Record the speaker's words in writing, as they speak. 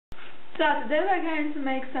So today we're going to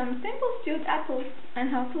make some simple stewed apples,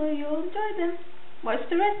 and hopefully you'll enjoy them. Watch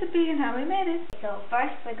the recipe and how we made it. So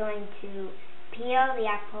first we're going to peel the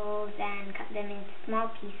apples and cut them into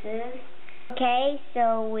small pieces. Okay,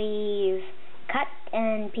 so we've cut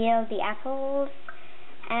and peeled the apples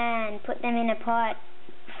and put them in a pot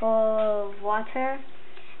full of water.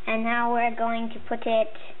 And now we're going to put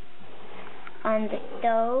it on the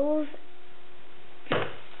stove.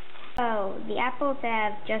 So the apples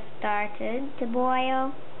have just started to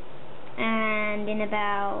boil, and in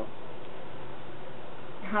about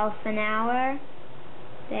half an hour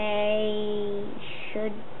they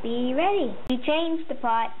should be ready. We changed the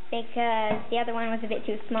pot because the other one was a bit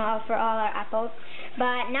too small for all our apples,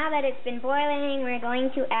 but now that it's been boiling, we're going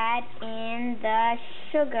to add in the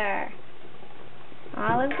sugar.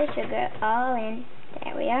 All of the sugar, all in.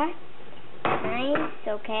 There we are. Nice,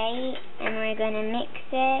 okay, and we're going to mix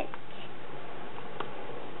it.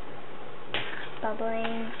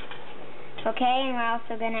 Bubbling. Okay, and we're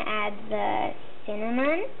also going to add the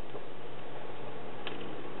cinnamon.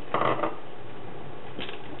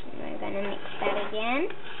 We're going to mix that again.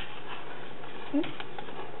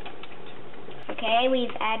 Okay,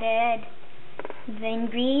 we've added the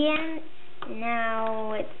ingredients.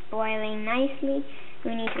 Now it's boiling nicely.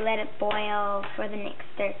 We need to let it boil for the next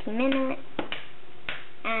 30 minutes.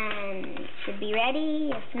 And it should be ready.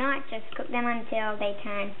 If not, just cook them until they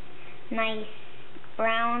turn nice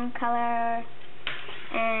brown color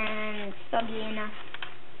and soggy enough.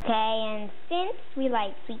 Okay, and since we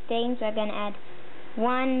like sweet things, we're going to add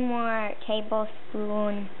 1 more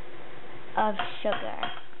tablespoon of sugar.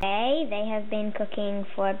 Okay, they have been cooking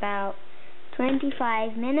for about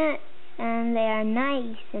 25 minutes and they are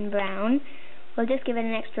nice and brown. We'll just give it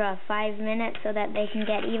an extra 5 minutes so that they can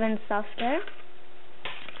get even softer.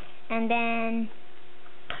 And then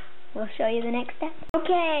we'll show you the next step.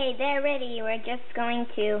 Okay, they're ready. We're just going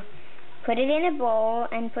to put it in a bowl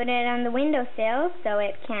and put it on the windowsill so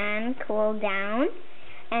it can cool down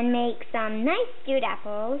and make some nice stewed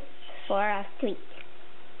apples for us to eat.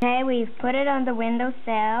 Okay, we've put it on the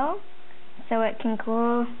windowsill so it can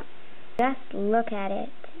cool. Just look at it.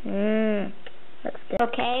 Looks good.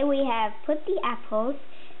 Okay, we have put the apples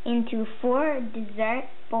into 4 dessert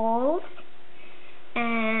bowls,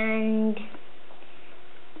 and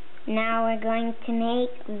now we're going to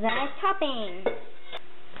make the topping.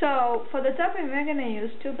 So for the topping we're going to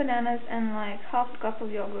use 2 bananas and like half a cup of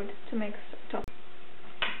yogurt to make topping.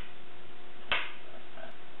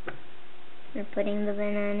 We're putting the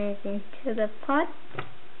bananas into the pot.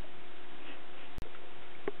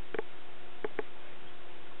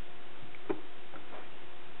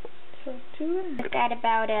 Just add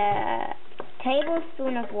about a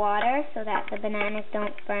tablespoon of water so that the bananas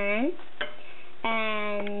don't burn,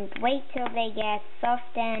 and wait till they get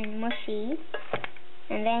soft and mushy,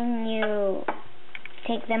 and then you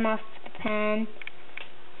take them off the pan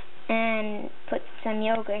and put some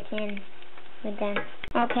yogurt in with them.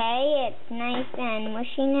 Okay, it's nice and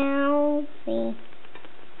mushy now. See?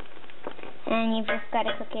 And you've just got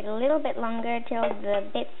to cook it a little bit longer till the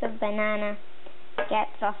bits of banana get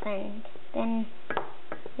softened. Then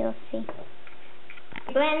you'll see.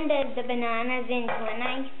 Blended the bananas into a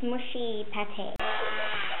nice mushy pate.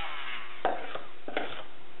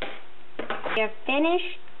 Your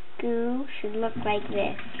finished goo should look like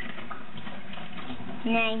this.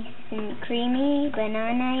 Nice and creamy,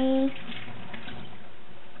 banana-y.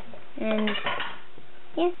 And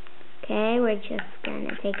yeah. Okay, we're just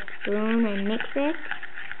gonna take a spoon and mix it.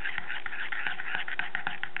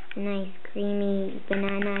 Nice creamy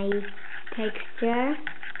banana-y texture.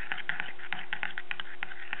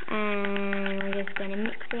 And we're just gonna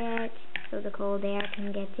mix it so the cold air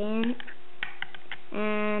can get in.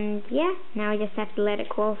 And yeah, now we just have to let it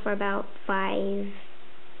cool for about 5,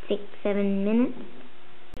 6, 7 minutes.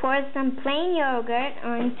 Pour some plain yogurt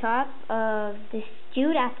on top of the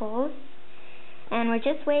stewed apples, and we're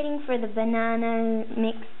just waiting for the banana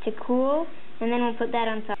mix to cool, and then we'll put that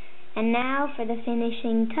on top. And now for the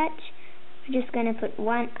finishing touch, we're just going to put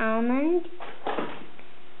 1 almond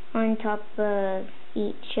on top of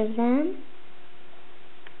each of them.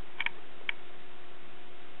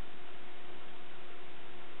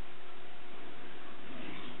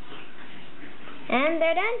 And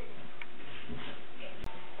they're done.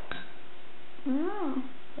 Oh,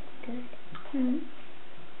 that's good.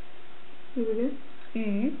 Really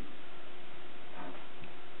good?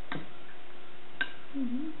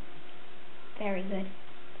 Very good.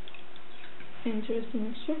 Interesting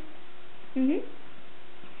mixture.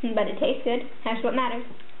 But it tastes good. That's what matters.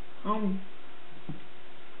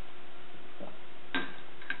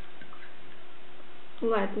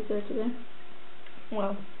 light dessert today.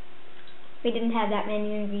 Well, we didn't have that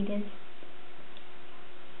many ingredients.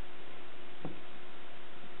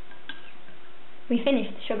 We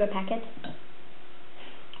finished the sugar packet.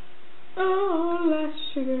 Oh, less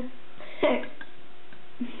sugar.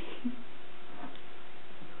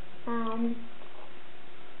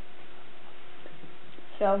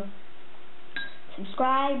 So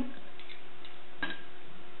subscribe.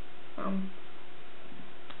 And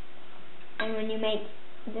when you make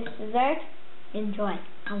this dessert, enjoy.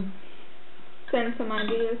 Send some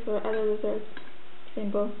ideas for other desserts.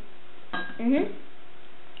 Simple.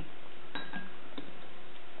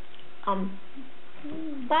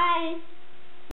 Bye.